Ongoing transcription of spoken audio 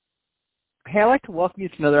Hey, I'd like to welcome you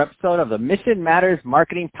to another episode of the Mission Matters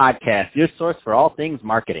Marketing Podcast, your source for all things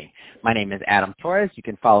marketing. My name is Adam Torres. You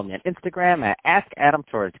can follow me on Instagram at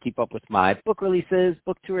AskAdamTorres to keep up with my book releases,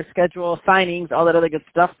 book tour schedule, signings, all that other good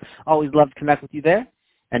stuff. Always love to connect with you there.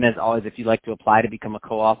 And as always, if you'd like to apply to become a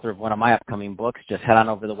co-author of one of my upcoming books, just head on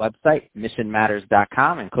over to the website,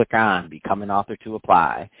 missionmatters.com, and click on Become an Author to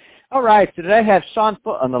apply. All right, so today I have Sean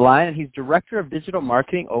Foote on the line, and he's Director of Digital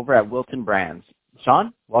Marketing over at Wilton Brands.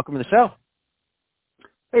 Sean, welcome to the show.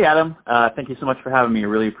 Hey, Adam. Thank you so much for having me. I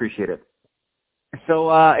really appreciate it.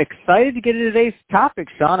 So excited to get into today's topic,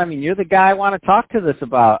 Sean. I mean, you're the guy I want to talk to this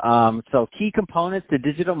about. So key components to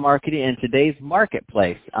digital marketing in today's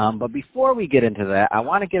marketplace. But before we get into that, I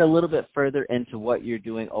want to get a little bit further into what you're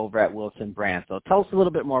doing over at Wilton Brands. So tell us a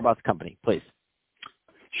little bit more about the company, please.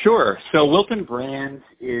 Sure. So Wilton Brands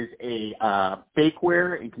is a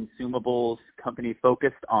bakeware and consumables company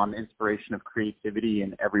focused on the inspiration of creativity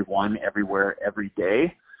in everyone, everywhere, every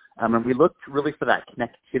day. And we looked really for that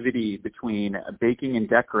connectivity between baking and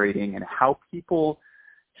decorating and how people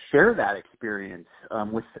share that experience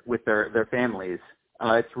with their families.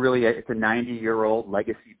 It's a 90-year-old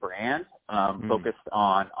legacy brand focused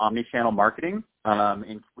on omni-channel marketing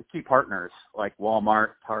with key partners like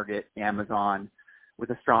Walmart, Target, Amazon, with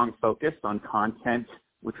a strong focus on content,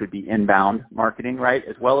 which would be inbound marketing, right,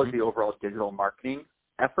 as well as the overall digital marketing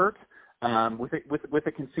effort, with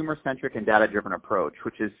a consumer-centric and data-driven approach,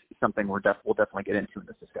 which is something we'll definitely get into in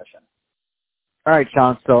this discussion. All right,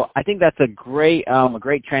 Sean. So I think that's a great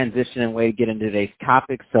transition and way to get into today's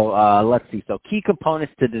topic. So let's see. So key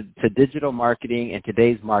components to digital marketing in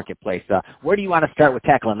today's marketplace. Where do you want to start with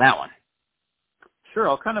tackling that one? Sure.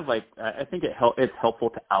 I'll I think it's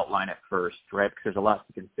helpful to outline it first, right, because there's a lot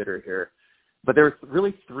to consider here. But there's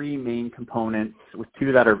really three main components, with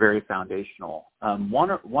two that are very foundational.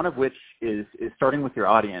 One of which is starting with your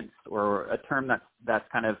audience, or a term that's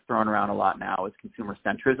kind of thrown around a lot now is consumer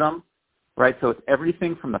centrism, right? So it's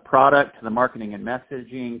everything from the product to the marketing and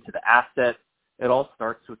messaging to the asset. It all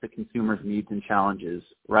starts with the consumer's needs and challenges,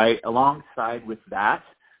 right? Alongside with that,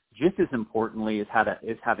 just as importantly is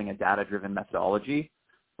having a data-driven methodology,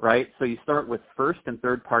 right? So you start with first and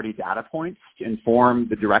third-party data points to inform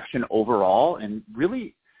the direction overall, and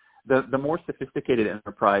really the more sophisticated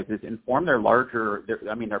enterprises inform their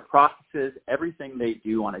processes, everything they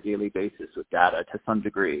do on a daily basis with data to some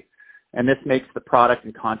degree. And this makes the product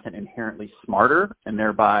and content inherently smarter and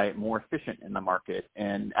thereby more efficient in the market.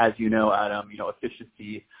 And as you know, Adam,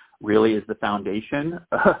 efficiency really is the foundation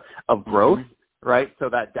of growth. Right, so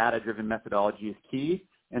that data-driven methodology is key,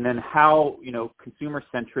 and then how consumer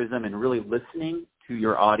centrism and really listening to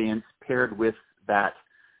your audience paired with that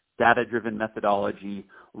data-driven methodology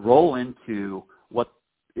roll into what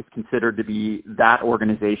is considered to be that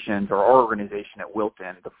organization's or our organization at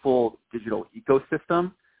Wilton, the full digital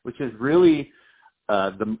ecosystem, which is really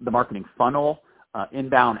the marketing funnel,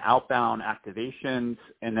 inbound, outbound activations,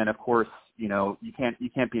 and then of course. You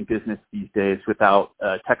can't be in business these days without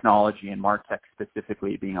technology and MarTech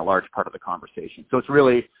specifically being a large part of the conversation. So it's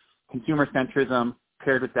really consumer centrism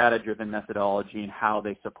paired with data-driven methodology and how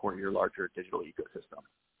they support your larger digital ecosystem.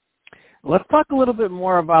 Let's talk a little bit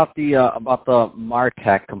more about the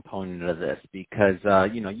MarTech component of this, because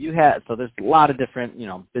there's a lot of different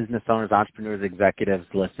business owners, entrepreneurs, executives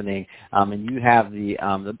listening, and you have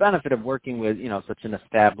the benefit of working with such an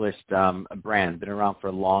established brand, been around for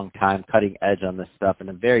a long time, cutting edge on this stuff in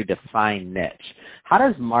a very defined niche. How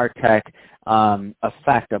does MarTech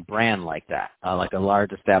affect a brand like that, like a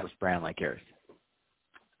large established brand like yours?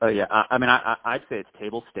 Oh yeah, I'd say it's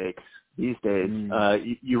table stakes. These days,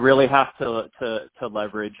 you really have to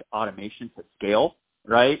leverage automation to scale,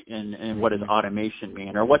 right? And what does automation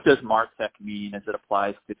mean, or what does MarTech mean as it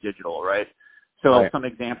applies to digital, right? So Some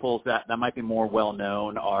examples that might be more well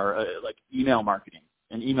known are like email marketing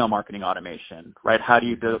and email marketing automation, right? How do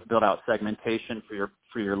you build out segmentation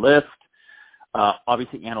for your list?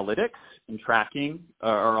 Obviously, analytics and tracking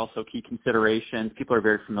are also key considerations. People are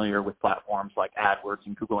very familiar with platforms like AdWords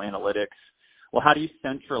and Google Analytics. Well, how do you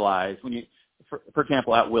centralize for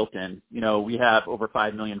example, at Wilton, we have over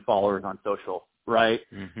 5 million followers on social, right?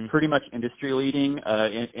 Pretty much industry leading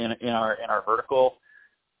in our vertical.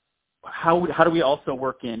 How do we also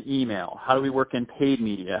work in email? How do we work in paid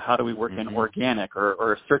media? How do we work in organic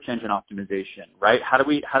or search engine optimization, right? How do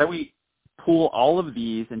we pool all of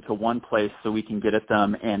these into one place so we can get at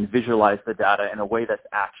them and visualize the data in a way that's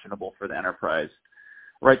actionable for the enterprise,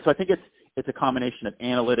 right? So I think it's a combination of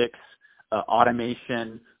analytics,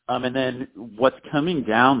 automation, and then what's coming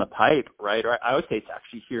down the pipe, right? I would say it's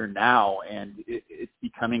actually here now, and it's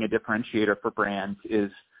becoming a differentiator for brands, is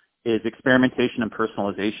is experimentation and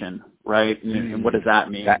personalization, right? And what does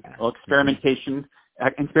that mean? Well, experimentation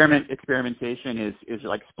is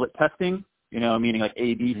like split testing, meaning like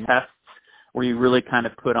A/B tests, where you really kind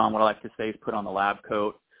of put on, what I like to say is put on the lab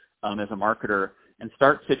coat as a marketer and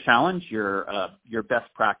start to challenge your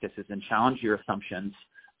best practices and challenge your assumptions.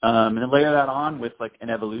 And then layer that on with like an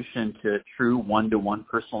evolution to true one-to-one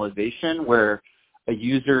personalization, where a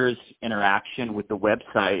user's interaction with the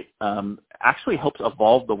website actually helps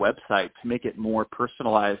evolve the website to make it more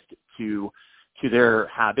personalized to their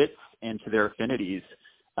habits and to their affinities.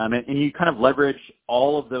 And you kind of leverage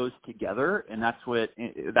all of those together, and that's what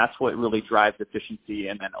really drives efficiency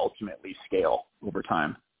and then ultimately scale over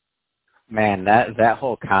time. Man, that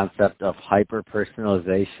whole concept of hyper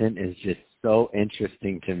personalization is just so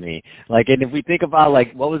interesting to me. Like, and if we think about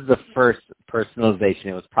like what was the first personalization,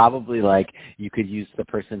 it was probably like you could use the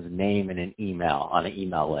person's name in an email on an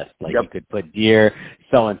email list. Like you could put dear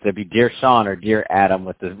so and so, be dear Sean or dear Adam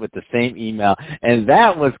with the same email, and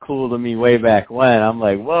that was cool to me way back when. I'm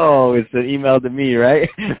like, whoa, it's an email to me, right?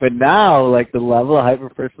 But now, like the level of hyper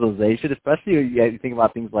personalization, especially when you think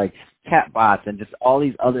about things like chatbots and just all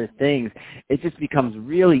these other things, it just becomes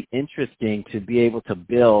really interesting to be able to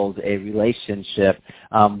build a relationship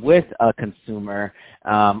with a consumer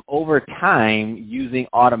over time using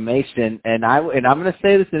automation. And I'm going to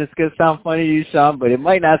say this, and it's going to sound funny to you, Sean, but it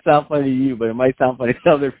might not sound funny to you, but it might sound funny to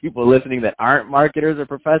other people listening that aren't marketers or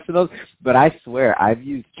professionals. But I swear I've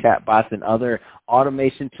used chatbots and other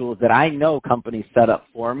automation tools that I know companies set up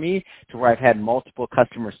for me, to where I've had multiple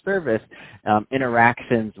customer service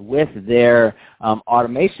interactions with their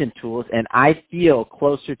automation tools, and I feel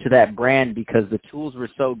closer to that brand because the tools were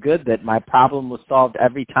so good that my problem was solved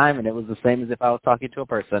every time, and it was the same as if I was talking to a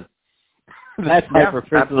person. That's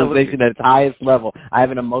hyper-personalization at its highest level. I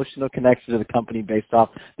have an emotional connection to the company based off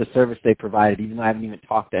the service they provided, even though I haven't even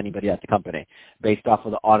talked to anybody at the company, based off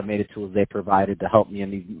of the automated tools they provided to help me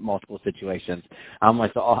in these multiple situations.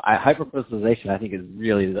 Hyper-personalization, I think, is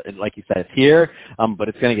really, like you said, it's here, but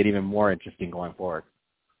it's going to get even more interesting going forward.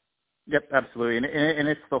 Yep, absolutely. And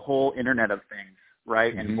it's the whole Internet of Things,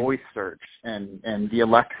 right? And voice search and the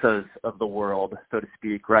Alexas of the world, so to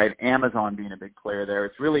speak, right? Amazon being a big player there.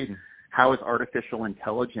 It's really how is artificial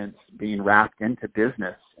intelligence being wrapped into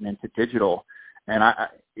business and into digital? And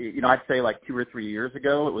I'd say like 2 or 3 years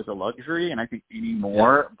ago, it was a luxury. And I think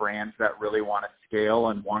anymore, brands that really want to scale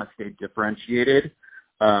and want to stay differentiated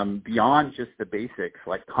beyond just the basics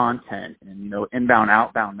like content and, inbound,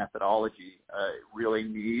 outbound methodology, really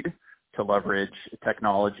need to leverage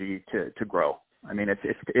technology to grow. I mean,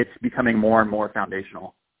 it's becoming more and more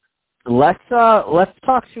foundational. Let's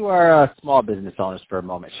talk to our small business owners for a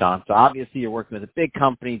moment, Sean. So obviously you're working with a big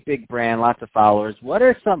company, big brand, lots of followers. What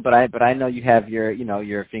are some? But I know you have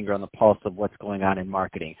your finger on the pulse of what's going on in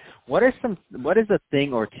marketing. What is a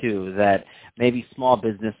thing or two that maybe small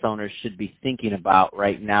business owners should be thinking about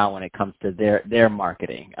right now when it comes to their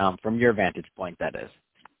marketing, from your vantage point, that is?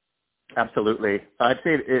 Absolutely. I'd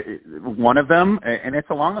say one of them, and it's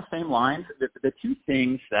along the same lines, the two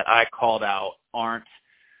things that I called out aren't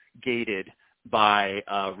gated by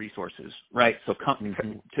resources, right? So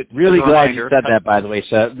really glad you said that, by the way,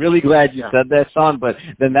 Sean. Really glad you said that, Sean. But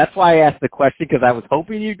then that's why I asked the question, because I was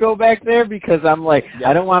hoping you'd go back there, because I'm like,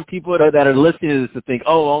 I don't want people that are listening to this to think,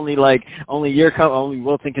 only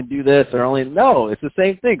Wilton can do this, or no, it's the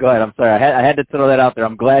same thing. Go ahead. I'm sorry. I had to throw that out there.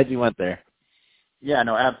 I'm glad you went there. Yeah,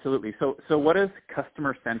 no, absolutely. So what does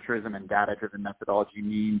customer centrism and data-driven methodology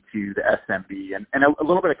mean to the SMB? And a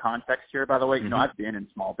little bit of context here, by the way. I've been in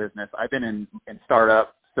small business. I've been in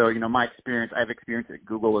startup. So, my experience, I have experience at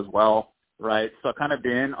Google as well, right? So I've kind of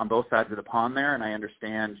been on both sides of the pond there, and I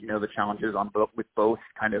understand, the challenges with both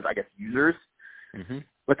kind of, I guess, users.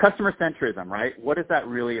 But customer centrism, right? What is that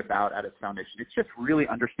really about at its foundation? It's just really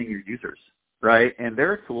understanding your users, right? And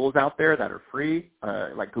there are tools out there that are free,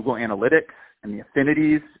 like Google Analytics, and the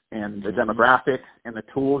affinities and the demographics and the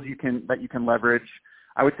tools that you can leverage.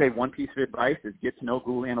 I would say one piece of advice is get to know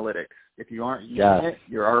Google Analytics. If you aren't using it,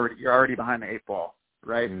 you're already behind the 8 ball,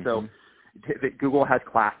 right? So Google has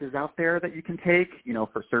classes out there that you can take,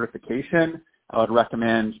 for certification. I would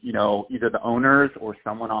recommend, either the owners or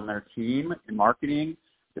someone on their team in marketing,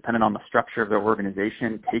 depending on the structure of their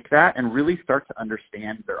organization, take that and really start to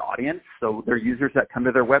understand their audience. So their users that come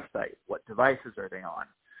to their website, what devices are they on?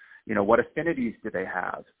 What affinities do they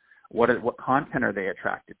have? What content are they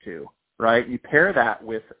attracted to, right? You pair that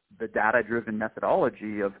with the data-driven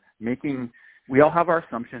methodology of we all have our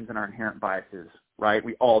assumptions and our inherent biases, right?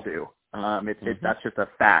 We all do. That's just a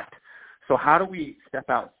fact. So how do we step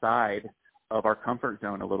outside of our comfort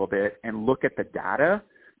zone a little bit and look at the data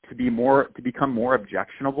to become more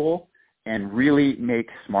objectionable and really make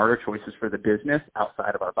smarter choices for the business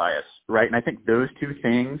outside of our bias, right? And I think those two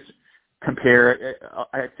things compare,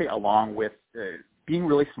 I'd say, along with being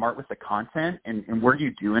really smart with the content and where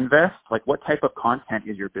you do invest, like what type of content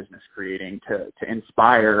is your business creating to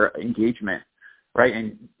inspire engagement, right?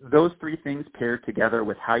 And those three things paired together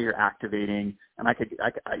with how you're activating, and I could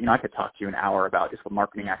talk to you an hour about just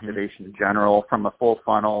marketing activation in general, from a full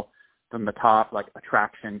funnel, from the top, like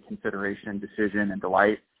attraction, consideration, decision, and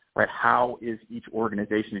delight, right? How is each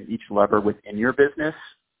organization and each lever within your business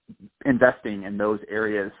investing in those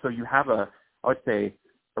areas so you have a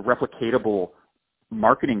replicatable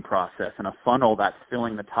marketing process and a funnel that's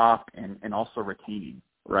filling the top and also retaining,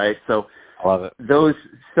 right? So I love it. So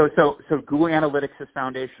Google Analytics is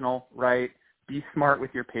foundational, right? Be smart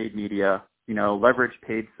with your paid media, leverage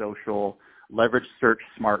paid social, leverage search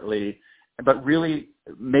smartly, but really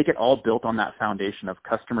make it all built on that foundation of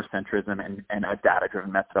customer centrism and a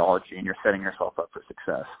data-driven methodology, and you're setting yourself up for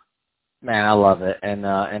success. Man, I love it, and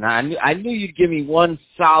I knew you'd give me one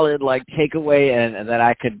solid takeaway and that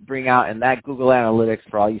I could bring out, and that Google Analytics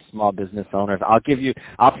for all you small business owners.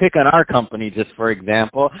 I'll pick on our company just for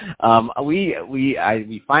example. We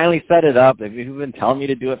finally set it up. You've been telling me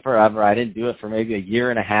to do it forever. I didn't do it for maybe a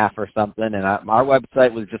year and a half or something, and our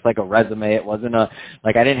website was just like a resume. It wasn't I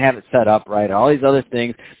didn't have it set up right. All these other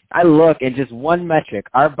things. I look, and just one metric,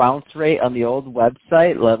 our bounce rate on the old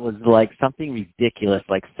website was something ridiculous,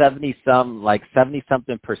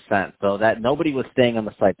 70-something %. So that nobody was staying on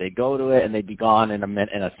the site. They'd go to it and they'd be gone in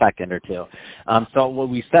a second or two. So when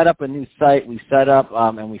we set up a new site, we did it on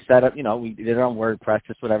WordPress,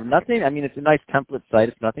 just whatever. Nothing, it's a nice template site.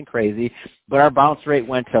 It's nothing crazy. But our bounce rate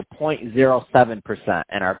went to 0.07%,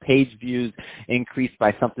 and our page views increased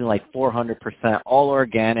by something like 400%, all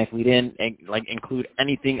organic. We didn't include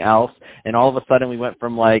anything else, and all of a sudden we went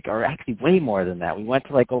from or actually way more than that. We went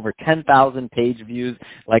to over 10,000 page views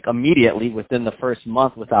immediately within the first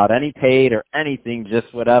month without any paid or anything,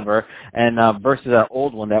 just whatever. And versus our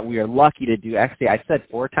old one that we are lucky to do. Actually, I said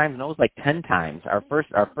 4 times, and it was 10 times. Our first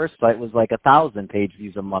site was 1,000 page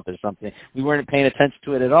views a month or something. We weren't paying attention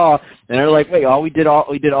to it at all, and they're wait, we did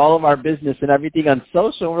all of our business and everything on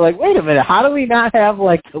social. And we're wait a minute, how do we not have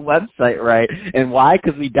the website right? And why?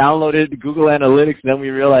 Because we downloaded Google Analytics, and then we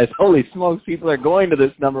realized, holy smokes, people are going to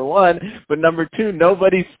this, number one, but number two,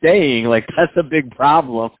 nobody's staying. That's a big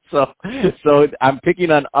problem. So I'm picking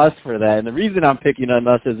on us for that. And the reason I'm picking on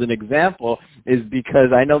us as an example is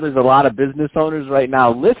because I know there's a lot of business owners right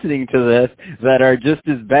now listening to this that are just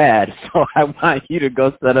as bad. So I want you to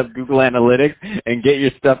go set up Google Analytics and get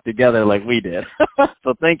your stuff together like we did.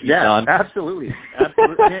 So thank you, Sean. Yeah, absolutely.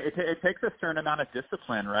 It takes a certain amount of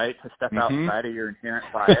discipline, right, to step outside of your inherent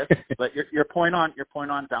bias. But your point on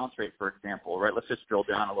bounce rate, for example, right? Let's just drill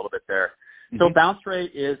down a little bit there. So bounce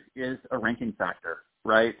rate is a ranking factor,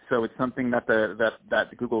 right? So it's something that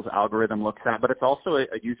that Google's algorithm looks at, but it's also a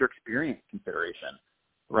user experience consideration,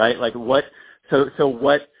 right? What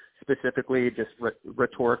specifically, just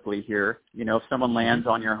rhetorically here, if someone lands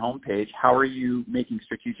on your homepage, how are you making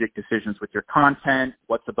strategic decisions with your content?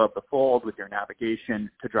 What's above the fold with your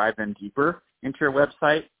navigation to drive them deeper into your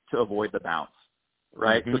website to avoid the bounce,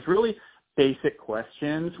 right? So it's really basic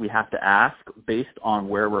questions we have to ask based on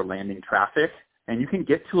where we're landing traffic. And you can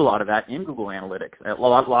get to a lot of that in Google Analytics. A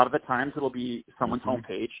lot of the times it'll be someone's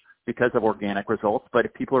homepage because of organic results. But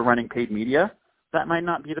if people are running paid media, that might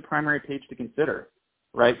not be the primary page to consider,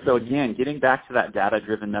 right? So again, getting back to that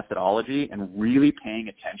data-driven methodology and really paying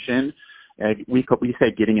attention, we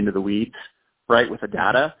say getting into the weeds, right, with the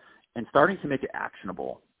data and starting to make it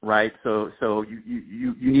actionable, right? So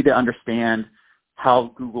you need to understand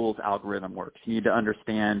how Google's algorithm works. You need to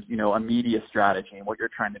understand, a media strategy and what you're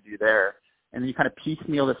trying to do there. And then you kind of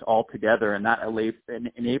piecemeal this all together, and that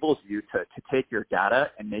enables you to take your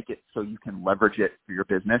data and make it so you can leverage it for your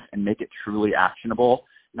business and make it truly actionable,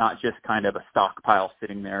 not just kind of a stockpile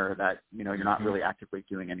sitting there that, you're not really actively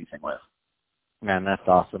doing anything with. Man, that's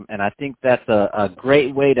awesome. And I think that's a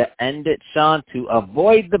great way to end it, Sean, to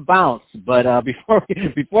avoid the bounce. But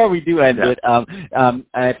before we do end it,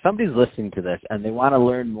 if somebody's listening to this and they want to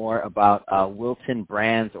learn more about Wilton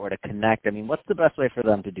Brands or to connect, what's the best way for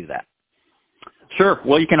them to do that? Sure.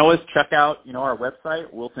 Well, you can always check out, our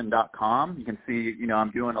website, wilton.com. You can see, I'm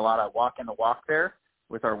doing a lot of walking the walk there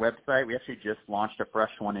with our website. We actually just launched a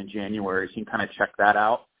fresh one in January, so you can kind of check that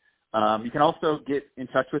out. You can also get in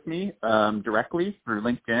touch with me directly through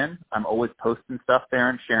LinkedIn. I'm always posting stuff there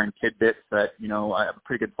and sharing tidbits that, I have a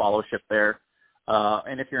pretty good followership there.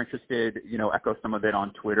 And if you're interested, echo some of it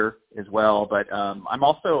on Twitter as well. But I'm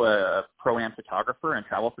also a pro-am photographer and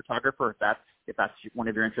travel photographer. If that's one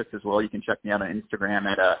of your interests as well, you can check me out on Instagram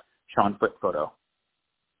at Sean Foot Photo.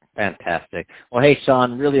 Fantastic. Well, hey,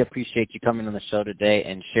 Sean, really appreciate you coming on the show today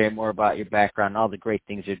and sharing more about your background and all the great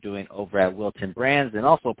things you're doing over at Wilton Brands, and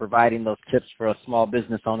also providing those tips for us small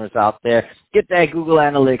business owners out there. Get that Google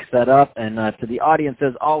Analytics set up. And to the audience,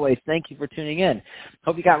 as always, thank you for tuning in.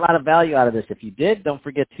 Hope you got a lot of value out of this. If you did, don't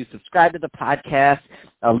forget to subscribe to the podcast,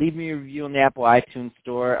 leave me a review in the Apple iTunes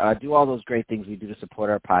store, do all those great things we do to support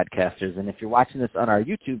our podcasters. And if you're watching this on our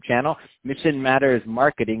YouTube channel, Mission Matters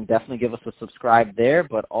Marketing, definitely give us a subscribe there,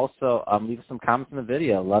 but also leave us some comments in the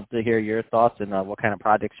video. Love to hear your thoughts and what kind of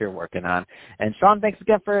projects you're working on. And Sean, thanks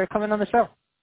again for coming on the show.